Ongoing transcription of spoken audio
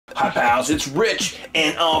Hi pals, it's Rich,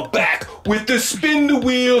 and I'm back with the Spin the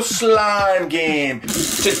Wheel Slime game.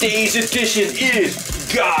 Today's edition is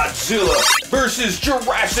Godzilla versus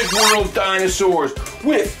Jurassic World dinosaurs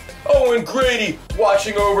with Owen Grady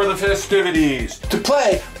watching over the festivities. To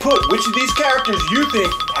play, put which of these characters you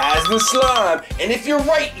think has the slime, and if you're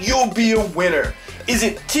right, you'll be a winner. Is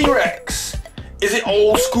it T-Rex? Is it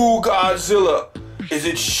old school Godzilla? Is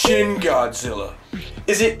it Shin Godzilla?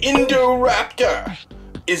 Is it Indoraptor?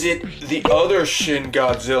 Is it the other Shin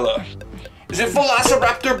Godzilla? Is it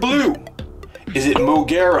Velociraptor Blue? Is it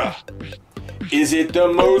Mogera? Is it the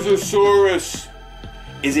Mosasaurus?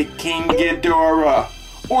 Is it King Ghidorah?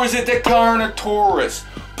 Or is it the Carnotaurus?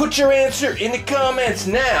 Put your answer in the comments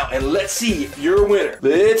now and let's see if you're a winner.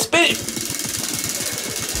 Let's spin it.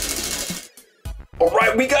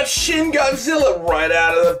 Alright, we got Shin Godzilla right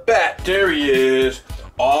out of the bat. There he is.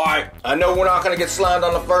 Alright, I know we're not going to get slimed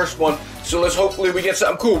on the first one, so let's hopefully we get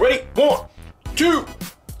something cool. Ready? 1, 2,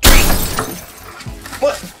 3.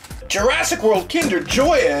 What? Jurassic World Kinder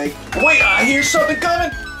Joy egg? Wait, I hear something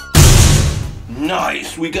coming.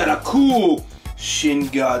 Nice, we got a cool Shin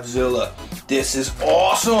Godzilla. This is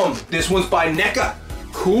awesome. This one's by NECA.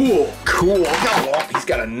 Cool, cool. Look how long, he's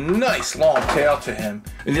got a nice long tail to him.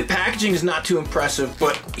 And the packaging is not too impressive,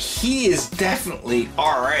 but he is definitely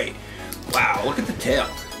all right. Wow, look at the tail.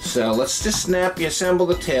 So let's just assemble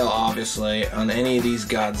the tail, obviously, on any of these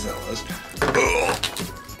Godzillas.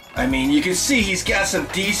 Ugh. I mean, you can see he's got some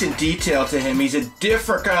decent detail to him. He's a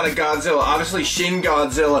different kind of Godzilla. Obviously, Shin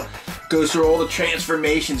Godzilla goes through all the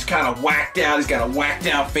transformations, kind of whacked out. He's got a whacked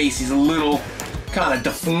out face. He's a little kind of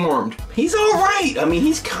deformed. He's all right. I mean,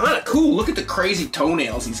 he's kind of cool. Look at the crazy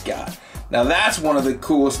toenails he's got. Now that's one of the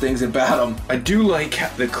coolest things about him. I do like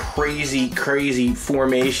the crazy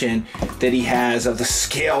formation that he has of the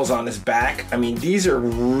scales on his back. I mean, these are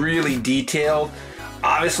really detailed.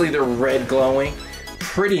 Obviously they're red glowing.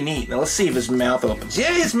 Pretty neat. Now let's see if his mouth opens.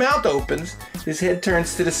 Yeah, his mouth opens. His head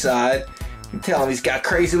turns to the side. You can tell him he's got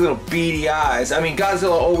crazy little beady eyes. I mean,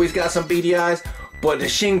 Godzilla always got some beady eyes, but the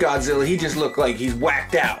Shin Godzilla, he just looked like he's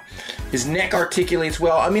whacked out. His neck articulates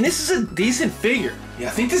well. I mean, this is a decent figure. Yeah,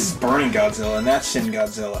 I think this is Burning Godzilla, and that's Shin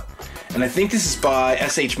Godzilla. And I think this is by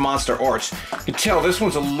SH Monster Arts. You can tell this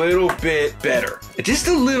one's a little bit better. Just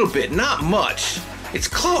a little bit, not much. It's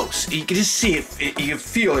close. You can just see it, you can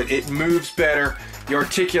feel it. It moves better. The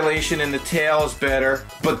articulation in the tail is better.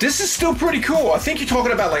 But this is still pretty cool. I think you're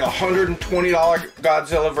talking about like a $120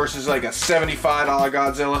 Godzilla versus like a $75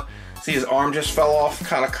 Godzilla. See, his arm just fell off,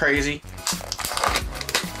 kind of crazy.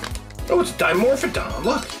 Oh, it's a Dimorphodon,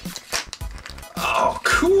 look. Oh,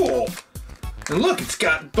 cool. And look, it's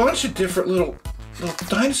got a bunch of different little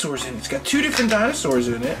dinosaurs in it. It's got 2 different dinosaurs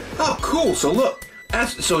in it. Oh, cool, so look.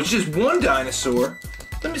 So it's just one dinosaur.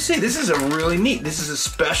 Let me see, this is a really neat. This is a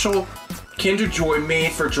special Kinder Joy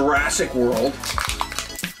made for Jurassic World.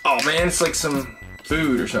 Oh man, it's like some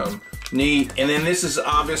food or something. Neat. And then this is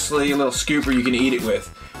obviously a little scooper you can eat it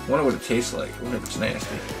with. I wonder what it tastes like. I wonder if it's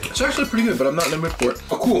nasty. It's actually pretty good, but I'm not in the mood for it.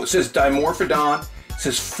 Oh, cool. It says Dimorphodon. It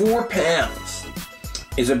says 4 pounds.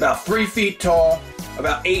 Is about 3 feet tall,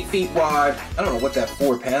 about 8 feet wide. I don't know what that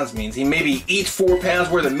 4 pounds means. He maybe eats 4 pounds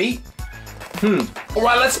worth of meat. All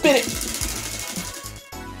right, let's spin it.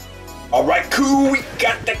 All right, cool. We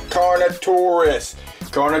got the Carnotaurus.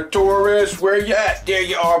 Carnotaurus, where you at? There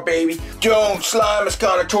you are, baby. Don't slime us,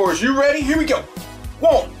 Carnotaurus. You ready? Here we go.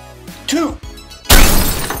 1, 2.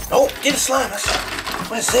 Oh, didn't slime us.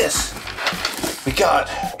 What is this? We got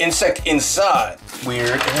insect inside. Weird.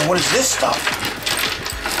 And then what is this stuff?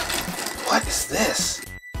 What is this?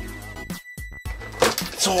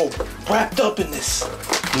 It's all wrapped up in this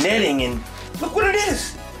netting and look what it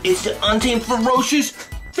is. It's the Untamed Ferocious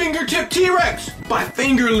Fingertip T-Rex by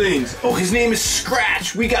Fingerlings. Oh, his name is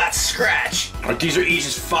Scratch. We got Scratch. All right, these are each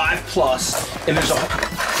 5+, and there's a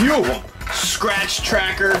few of them. Scratch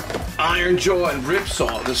Tracker, Iron Jaw, and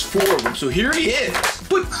Ripsaw. There's 4 of them. So here he is.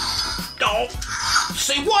 But, oh,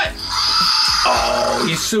 say what? Oh,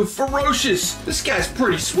 he's so ferocious. This guy's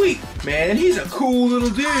pretty sweet. Man, he's a cool little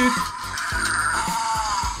dude.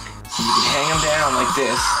 So you can hang him down like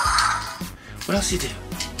this. What else you do?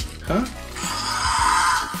 Huh?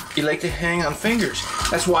 You like to hang on fingers.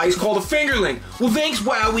 That's why he's called a fingerling. Well, thanks,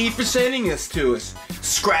 Wowee, for sending this to us.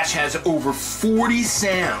 Scratch has over 40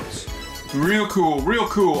 sounds. Real cool, real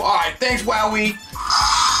cool. All right, thanks, Wowee.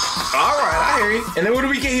 All right, I hear you. And then what do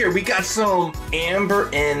we get here? We got some amber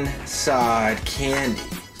inside candy.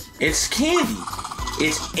 It's candy.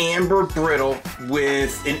 It's amber brittle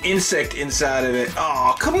with an insect inside of it.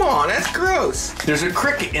 Oh, come on, that's gross. There's a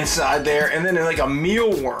cricket inside there and then like a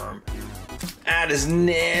mealworm. That is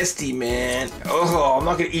nasty, man. Oh, I'm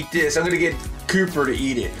not gonna eat this. I'm gonna get Cooper to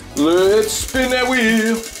eat it. Let's spin that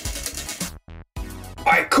wheel.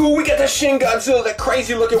 Alright, cool. We got that Shin Godzilla, that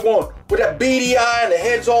crazy looking one with that beady eye and the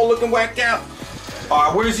head's all looking whacked out.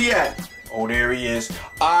 Alright, where's he at? Oh, there he is.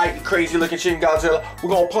 Alright, crazy looking Shin Godzilla. We're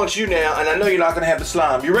gonna punch you now, and I know you're not gonna have the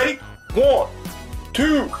slime. You ready? 1,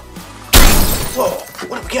 2. Whoa,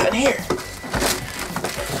 what do we got in here?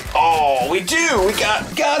 Oh, we do. We got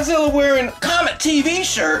Godzilla wearing a Comet TV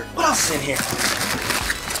shirt. What else is in here?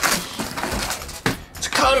 It's a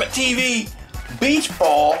Comet TV beach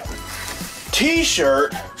ball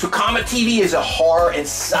t-shirt. So Comet TV is a horror and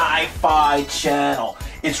sci-fi channel.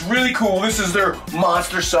 It's really cool. This is their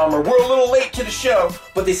Monster Summer. We're a little late to the show,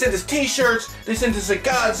 but they sent us t-shirts. They sent us a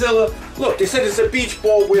Godzilla. Look, they sent us a beach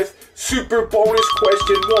ball with super bonus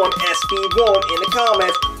question 1, SB1 in the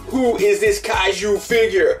comments. Who is this kaiju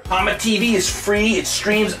figure? Comet TV is free. It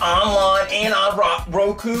streams online and on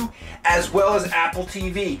Roku, as well as Apple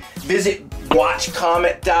TV. Visit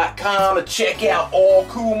watchcomet.com to check out all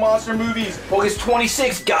cool monster movies. August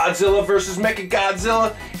 26th, Godzilla vs.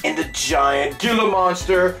 Mechagodzilla and the Giant Gila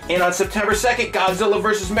Monster. And on September 2nd, Godzilla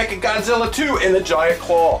vs. Mechagodzilla 2 and the Giant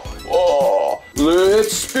Claw. Oh,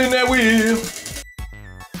 let's spin that wheel.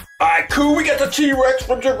 Alright, cool. We got the T-Rex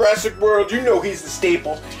from Jurassic World. You know he's the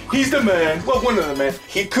staple. He's the man. Well, one of the men.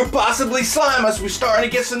 He could possibly slime us. We're starting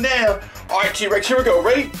to get some down. Alright, T-Rex, here we go.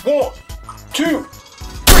 Ready? 1, 2, 3.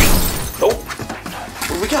 Oh, what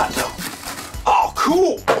do we got, though? Oh,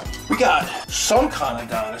 cool. We got some kind of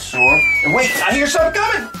dinosaur. And wait, I hear something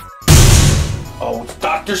coming. Oh, it's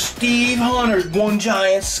Dr. Steve Hunter's One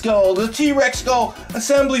Giant Skull. The T-Rex skull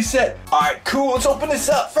assembly set. Alright, cool. Let's open this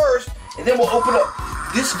up first. And then we'll open up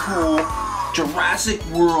this cool Jurassic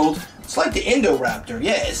World. It's like the Indoraptor.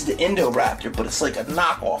 Yeah, it's the Indoraptor, but it's like a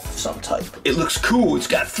knockoff of some type. It looks cool. It's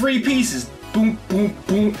got 3 pieces. Boom, boom,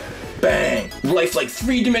 boom, bang. Lifelike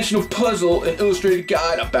 3-dimensional puzzle and illustrated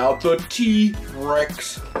guide about the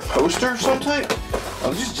T-Rex. Poster of some type?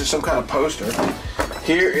 Oh, this is just some kind of poster.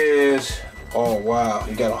 Here is, oh wow,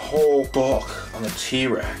 you got a whole book on the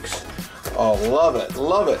T-Rex. Oh, love it,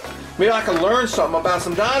 love it. Maybe I can learn something about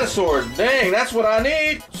some dinosaurs. Dang, that's what I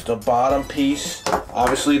need. It's the bottom piece.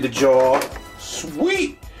 Obviously the jaw.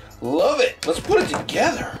 Sweet. Love it. Let's put it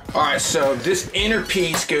together. All right, so this inner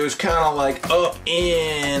piece goes kind of like up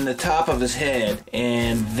in the top of his head.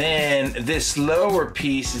 And then this lower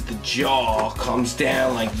piece is the jaw. Comes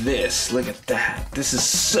down like this. Look at that. This is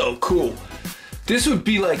so cool. This would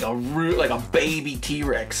be like a baby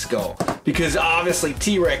T-Rex skull, because obviously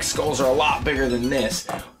T-Rex skulls are a lot bigger than this.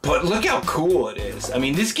 But look how cool it is. I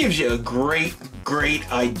mean, this gives you a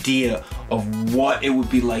great idea of what it would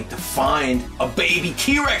be like to find a baby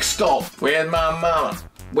T-Rex skull. Where's my mama?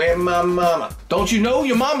 Where's my mama? Don't you know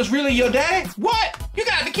your mama's really your dad? What? You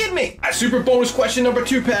gotta be kidding me. Super bonus question number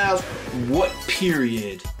 2, pals. What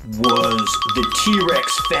period was the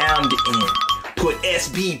T-Rex found in? Put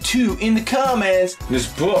SB2 in the comments. This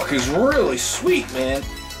book is really sweet, man.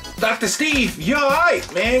 Dr. Steve, you're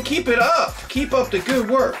alright, man. Keep it up. Keep up the good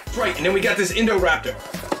work. That's right, and then we got this Indoraptor.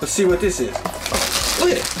 Let's see what this is. Look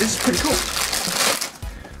at it. This is pretty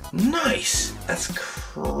cool. Nice. That's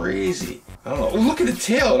crazy. I don't know. Look at the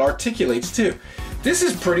tail. It articulates, too. This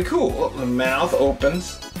is pretty cool. Look, the mouth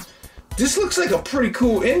opens. This looks like a pretty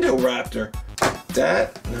cool Indoraptor.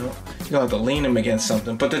 That, no. You have to lean him against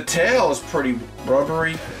something. But the tail is pretty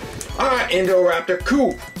rubbery. Alright, Indoraptor.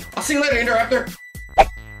 Cool. I'll see you later, Indoraptor.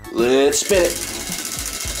 Let's spin it.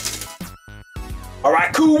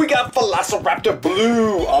 Alright, cool. We got Velociraptor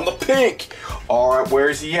Blue on the pink. Alright,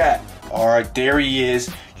 where's he at? Alright, there he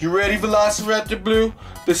is. You ready, Velociraptor Blue?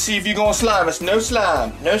 Let's see if you're gonna slime us. No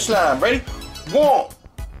slime. No slime. Ready? 1,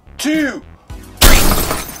 2, 3.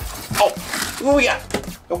 Oh, what we got?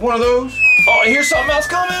 Got one of those? Oh, here's something else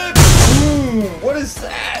coming! Boom! What is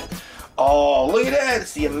that? Oh, look at that!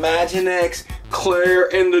 It's the Imaginext Claire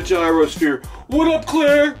and the Gyrosphere. What up,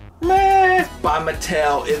 Claire? Man! By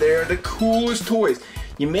Mattel, and they're the coolest toys.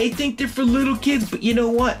 You may think they're for little kids, but you know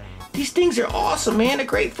what? These things are awesome, man. They're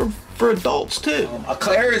great for adults, too.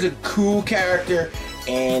 Claire is a cool character,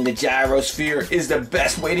 and the Gyrosphere is the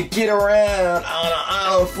best way to get around on an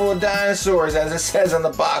island full of dinosaurs, as it says on the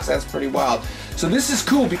box. That's pretty wild. So this is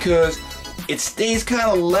cool because it stays kind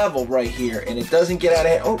of level right here, and it doesn't get out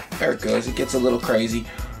of hand. Oh, there it goes. It gets a little crazy,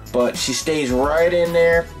 but she stays right in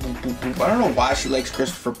there. Boop, boop, boop. I don't know why she likes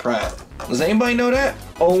Christopher Pratt. Does anybody know that?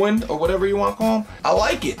 Owen, or whatever you want to call him? I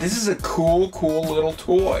like it. This is a cool little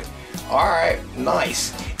toy. All right,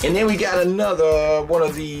 nice. And then we got another one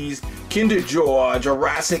of these Kinder Joy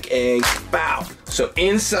Jurassic eggs. Bow. So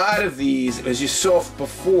inside of these, as you saw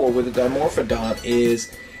before with the Dimorphodon,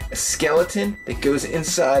 is a skeleton that goes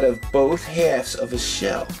inside of both halves of a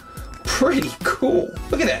shell. Pretty cool.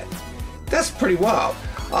 Look at that. That's pretty wild.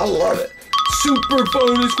 I love it. Super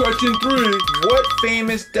bonus question 3. What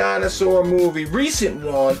famous dinosaur movie, recent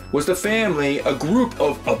one, was the family a group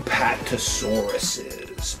of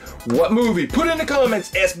apatosauruses? What movie? Put it in the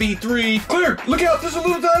comments, SB3. Clear! Look out, there's a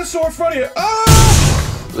little dinosaur in front of you. Ah!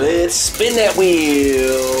 Let's spin that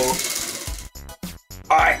wheel.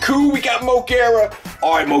 Alright, cool, we got Mogera.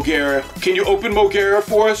 Alright, Mogera, can you open Mogera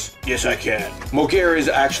for us? Yes, I can. Mogera is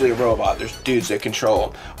actually a robot. There's dudes that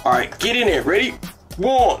control him. Alright, get in there. Ready?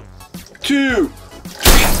 1, 2, 3.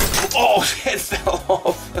 Oh, it fell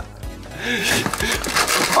off.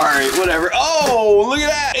 Alright, whatever. Oh, look at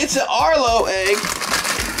that. It's an Arlo egg.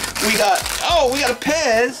 We got a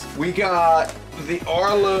Pez. We got the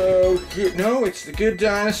Arlo. No, it's the good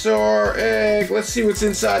dinosaur egg. Let's see what's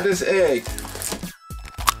inside this egg.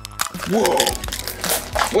 Whoa.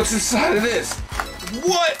 What's inside of this?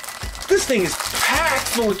 What? This thing is packed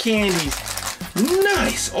full of candies.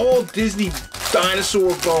 Nice. All Disney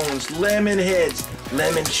dinosaur bones, lemon heads,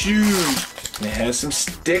 lemon chews. And it has some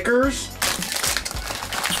stickers.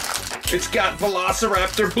 It's got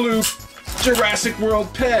Velociraptor Blue, Jurassic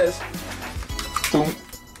World Pez. Boom.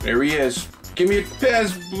 There he is. Give me a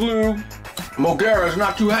Pez Blue. Mogera's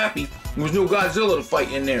not too happy. There's no Godzilla to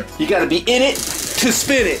fight in there. You gotta be in it to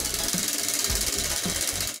spin it.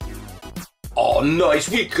 Oh, nice.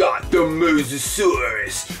 We got the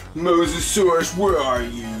Mosasaurus. Mosasaurus, where are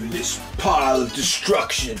you? This pile of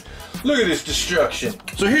destruction. Look at this destruction.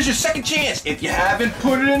 So here's your second chance. If you haven't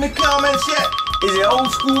put it in the comments yet, is it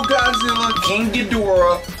old school Godzilla, King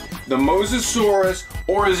Ghidorah, the Mosasaurus,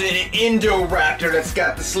 or is it an Indoraptor that's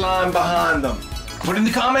got the slime behind them? Put it in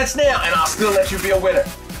the comments now, and I'll still let you be a winner.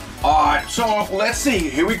 All right, so let's see.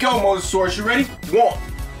 Here we go, Mosasaurus. You ready? 1,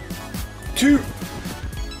 2, 3.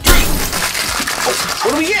 Oh,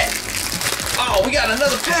 what do we get? Oh, we got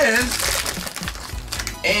another Pez.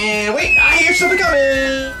 And wait, I hear something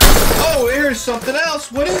coming. Oh, here's something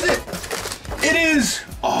else. What is it? It is,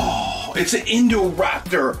 oh, it's an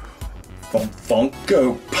Indoraptor from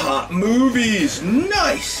Funko Pop Movies.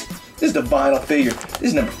 Nice. This is the vinyl figure. This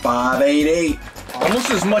is number 588.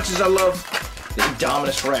 Almost as much as I love the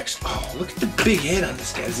Indominus Rex. Oh, look at the big head on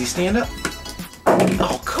this guy. Does he stand up?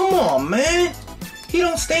 Oh, come on, man. He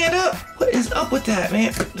don't stand up. What is up with that,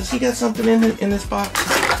 man? Does he got something in this box?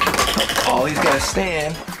 Oh, he's got a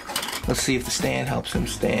stand. Let's see if the stand helps him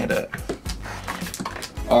stand up.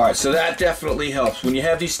 All right, so that definitely helps. When you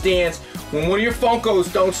have these stands, when one of your Funkos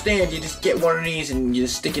don't stand, you just get one of these and you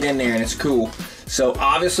just stick it in there and it's cool. So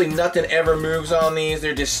obviously nothing ever moves on these.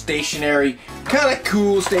 They're just stationary, kind of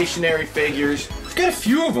cool stationary figures. We've got a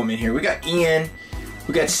few of them in here. We got Ian,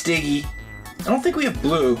 we got Stiggy. I don't think we have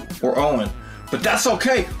Blue or Owen. But that's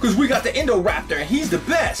okay, because we got the Indoraptor, and he's the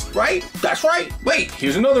best, right? That's right. Wait,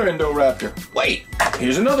 here's another Indoraptor. Wait,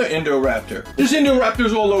 here's another Indoraptor. There's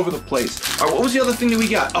Indoraptors all over the place. All right, what was the other thing that we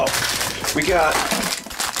got? Oh, we got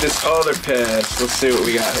this other Pez. Let's see what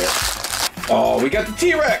we got here. Oh, we got the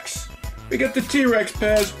T-Rex. We got the T-Rex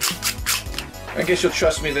Pez. I guess you'll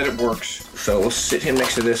trust me that it works. So we'll sit him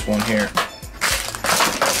next to this one here.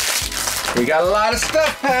 We got a lot of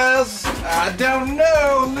stuff, pals. I don't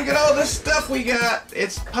know. Look at all the stuff we got.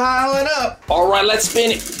 It's piling up. All right, let's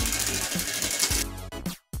spin it.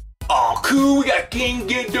 Oh, cool. We got King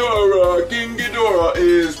Ghidorah. King Ghidorah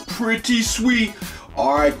is pretty sweet.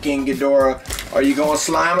 All right, King Ghidorah. Are you going to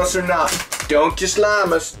slime us or not? Don't just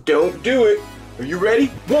slime us. Don't do it. Are you ready?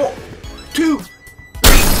 1, 2, 3.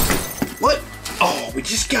 What? Oh, we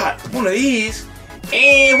just got one of these.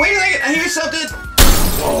 And wait a second. I hear something.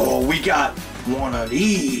 Oh, we got one of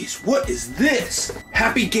these. What is this?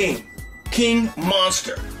 Happy Game King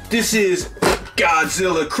Monster. This is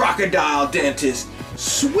Godzilla Crocodile Dentist.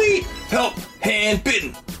 Sweet. Help. Hand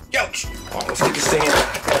bitten. Ouch. Oh, let's get this thing in.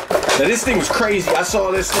 Now this thing was crazy. I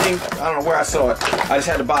saw this thing. I don't know where I saw it. I just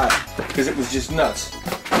had to buy it because it was just nuts.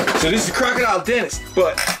 So this is Crocodile Dentist,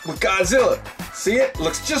 but with Godzilla. See it?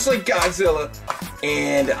 Looks just like Godzilla.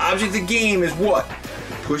 And the object of the game is what?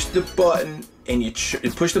 Push the button. And you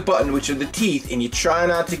push the button, which are the teeth, and you try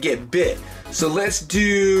not to get bit. So let's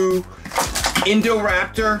do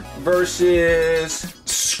Indoraptor versus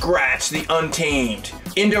Scratch the Untamed.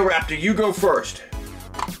 Indoraptor, you go first.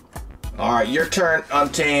 All right, your turn,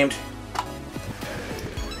 Untamed.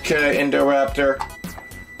 Okay, Indoraptor.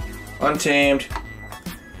 Untamed.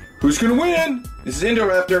 Who's gonna win? This is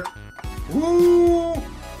Indoraptor. Woo!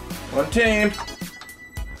 Untamed.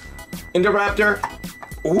 Indoraptor.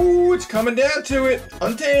 Ooh, it's coming down to it.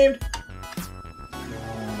 Untamed.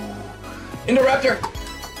 Indoraptor.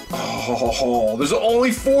 Oh, there's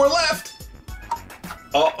only 4 left.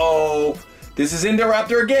 Uh-oh. This is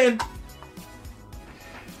Indoraptor again.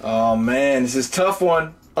 Oh, man, this is a tough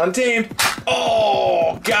one. Untamed.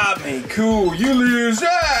 Oh, got me. Cool. You lose.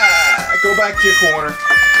 Ah! Go back to your corner.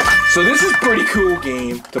 So this is a pretty cool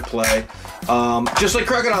game to play. Just like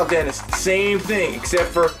Crocodile Dentist, same thing, except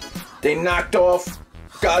for they knocked off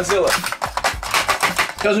Godzilla.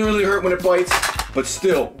 Doesn't really hurt when it bites, but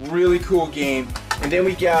still, really cool game. And then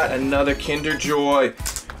we got another Kinder Joy.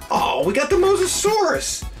 Oh, we got the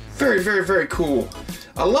Mosasaurus. Very, very, very cool.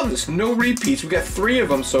 I love this. No repeats. We got 3 of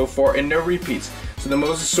them so far and no repeats. So the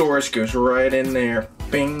Mosasaurus goes right in there.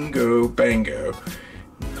 Bingo, bango.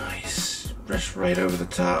 Nice. Just right over the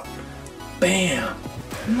top. Bam.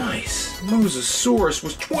 Nice. Mosasaurus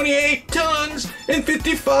was 28 tons and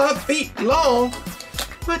 55 feet long.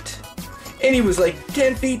 What? And he was like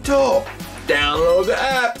 10 feet tall. Download the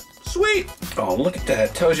app. Sweet. Oh, look at that.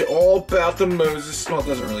 It tells you all about the Moses. Well, it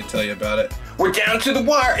doesn't really tell you about it. We're down to the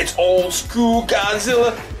wire. It's old school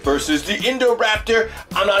Godzilla versus the Indoraptor.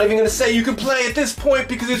 I'm not even going to say you can play at this point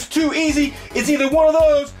because it's too easy. It's either one of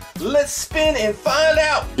those. Let's spin and find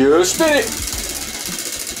out. Just spin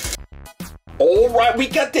it. All right, we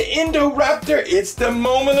got the Indoraptor. It's the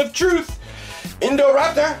moment of truth.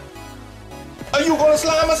 Indoraptor, are you going to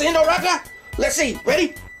slime us, Indoraptor? Let's see.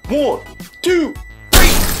 Ready? 1, 2, 3.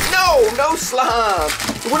 No slime.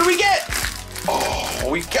 What do we get? Oh,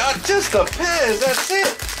 we got just a Pez. That's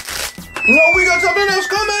it. No, we got something else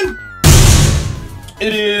coming.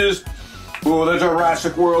 It is, the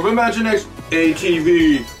Jurassic World Imaginext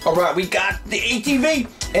ATV. All right, we got the ATV,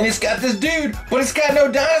 and it's got this dude, but it's got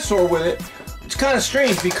no dinosaur with it. It's kind of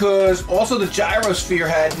strange because also the gyrosphere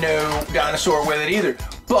had no dinosaur with it either.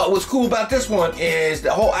 But what's cool about this one is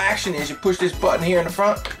the whole action is you push this button here in the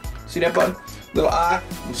front. See that button? Little eye.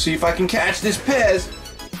 Let's see if I can catch this Pez.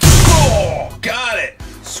 Oh, got it.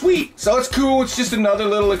 Sweet. So it's cool. It's just another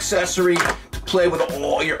little accessory to play with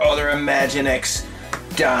all your other Imaginext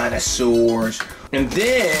dinosaurs. And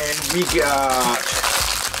then we got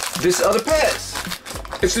this other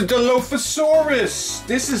Pez. It's a Dilophosaurus.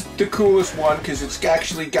 This is the coolest one because it's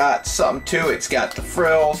actually got something to it. It's got the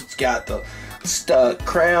frills. It's got the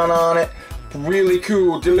crown on it. Really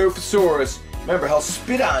cool. Dilophosaurus. Remember, he'll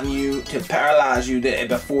spit on you to paralyze you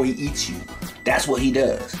before he eats you. That's what he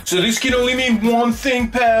does. So this can only mean one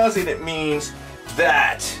thing, pals, and it means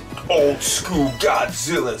that old school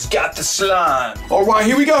Godzilla's got the slime. All right,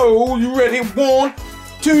 here we go. You ready? 1,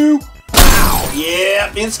 2. Wow,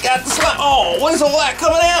 yeah, it's got the slime. Oh, what is all that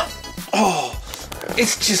coming out? Oh,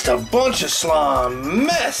 it's just a bunch of slime.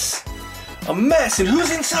 Mess. A mess. And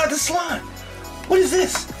who's inside the slime? What is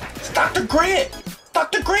this? It's Dr. Grant.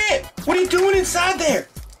 Dr. Grant, what are you doing inside there?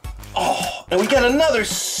 Oh, and we got another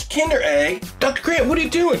Kinder Egg. Dr. Grant, what are you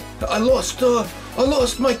doing? I lost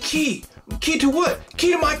my key. Key to what?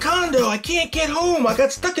 Key to my condo. I can't get home. I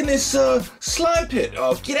got stuck in this slime pit.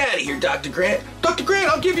 Oh, get out of here, Dr. Grant. Dr. Grant,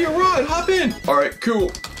 I'll give you a ride. Hop in. All right, cool.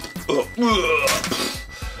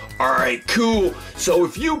 All right, cool. So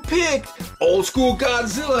if you picked old school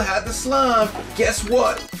Godzilla had the slime, guess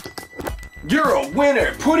what? You're a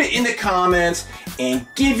winner. Put it in the comments and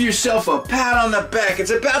give yourself a pat on the back. It's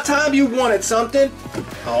about time you wanted something.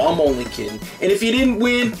 Oh, I'm only kidding. And if you didn't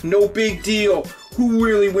win, no big deal. Who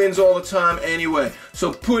really wins all the time anyway?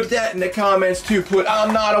 So put that in the comments too. Put,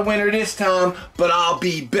 I'm not a winner this time, but I'll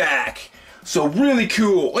be back. So really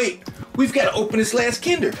cool. Wait, we've got to open this last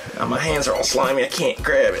Kinder. Now my hands are all slimy. I can't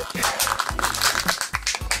grab it.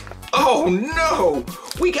 Oh no!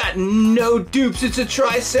 We got no dupes. It's a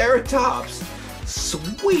Triceratops.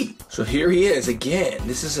 Sweet. So here he is again.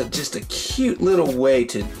 This is just a cute little way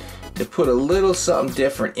to put a little something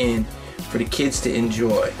different in for the kids to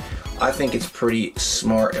enjoy. I think it's pretty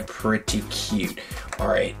smart and pretty cute. All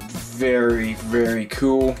right, very, very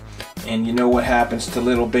cool. And you know what happens to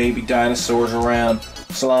little baby dinosaurs around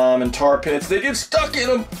slime and tar pits? They get stuck in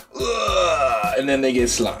them, and then they get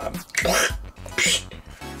slime.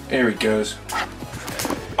 There he goes.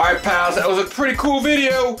 All right, pals, that was a pretty cool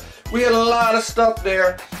video. We had a lot of stuff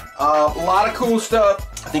there, a lot of cool stuff.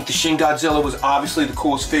 I think the Shin Godzilla was obviously the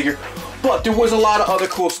coolest figure, but there was a lot of other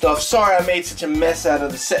cool stuff. Sorry I made such a mess out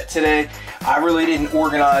of the set today. I really didn't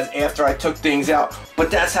organize after I took things out,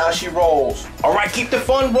 but that's how she rolls. All right, keep the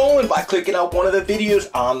fun rolling by clicking on one of the videos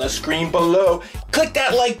on the screen below. Click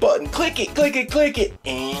that like button, click it, click it, click it,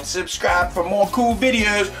 and subscribe for more cool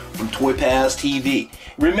videos from Toy Pals TV.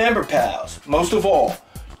 Remember, pals, most of all,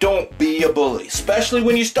 don't be a bully, especially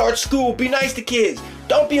when you start school. Be nice to kids.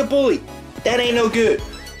 Don't be a bully. That ain't no good.